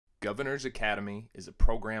Governor's Academy is a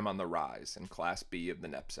program on the rise in Class B of the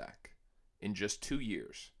NEPSAC. In just 2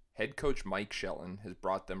 years, head coach Mike Shelton has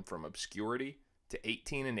brought them from obscurity to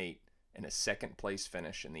 18-8 and a second-place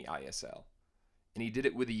finish in the ISL. And he did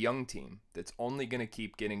it with a young team that's only going to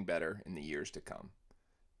keep getting better in the years to come.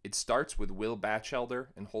 It starts with Will Batchelder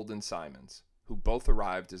and Holden Simons, who both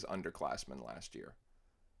arrived as underclassmen last year.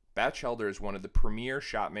 Batchelder is one of the premier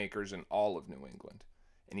shot makers in all of New England,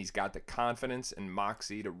 and he's got the confidence and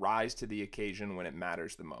moxie to rise to the occasion when it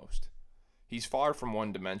matters the most. He's far from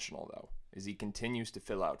one-dimensional, though, as he continues to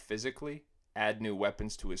fill out physically, add new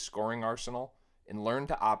weapons to his scoring arsenal, and learn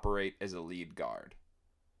to operate as a lead guard.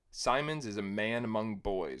 Simons is a man among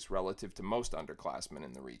boys relative to most underclassmen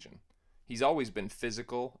in the region. He's always been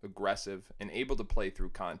physical, aggressive, and able to play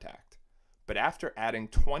through contact. But after adding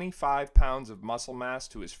 25 pounds of muscle mass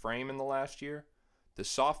to his frame in the last year, the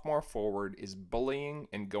sophomore forward is bullying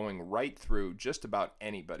and going right through just about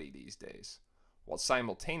anybody these days, while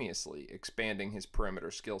simultaneously expanding his perimeter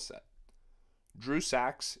skill set. Drew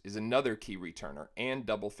Sachs is another key returner and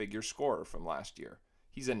double-figure scorer from last year.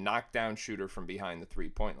 He's a knockdown shooter from behind the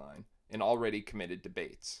three-point line and already committed to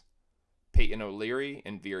Bates. Peyton O'Leary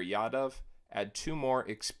and Veer Yadav add two more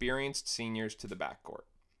experienced seniors to the backcourt.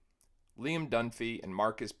 Liam Dunphy and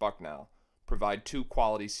Marcus Bucknell provide two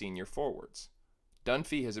quality senior forwards.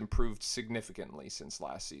 Dunphy has improved significantly since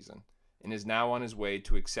last season and is now on his way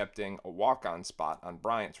to accepting a walk-on spot on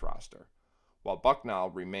Bryant's roster, while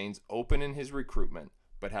Bucknell remains open in his recruitment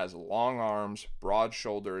but has long arms, broad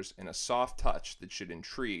shoulders, and a soft touch that should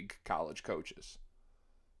intrigue college coaches.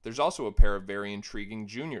 There's also a pair of very intriguing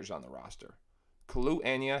juniors on the roster. Kalu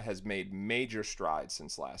Anya has made major strides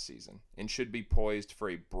since last season and should be poised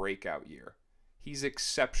for a breakout year. He's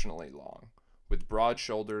exceptionally long, with broad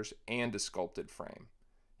shoulders and a sculpted frame.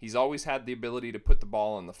 He's always had the ability to put the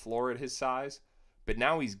ball on the floor at his size, but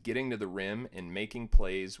now he's getting to the rim and making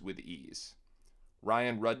plays with ease.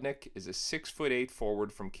 Ryan Rudnick is a 6'8"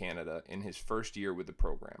 forward from Canada in his first year with the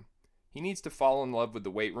program. He needs to fall in love with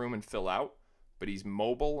the weight room and fill out, but he's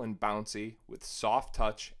mobile and bouncy with soft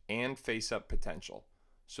touch and face-up potential,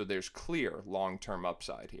 so there's clear long-term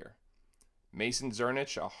upside here. Mason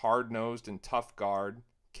Zernich, a hard-nosed and tough guard,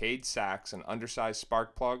 Cade Sachs, an undersized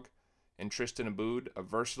spark plug, and Tristan Aboud, a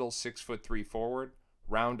versatile 6'3" forward,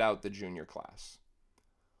 round out the junior class.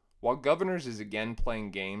 While Governors is again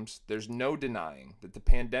playing games, there's no denying that the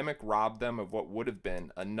pandemic robbed them of what would have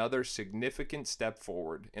been another significant step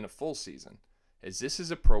forward in a full season, as this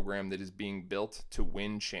is a program that is being built to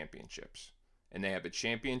win championships, and they have a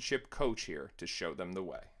championship coach here to show them the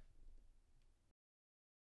way.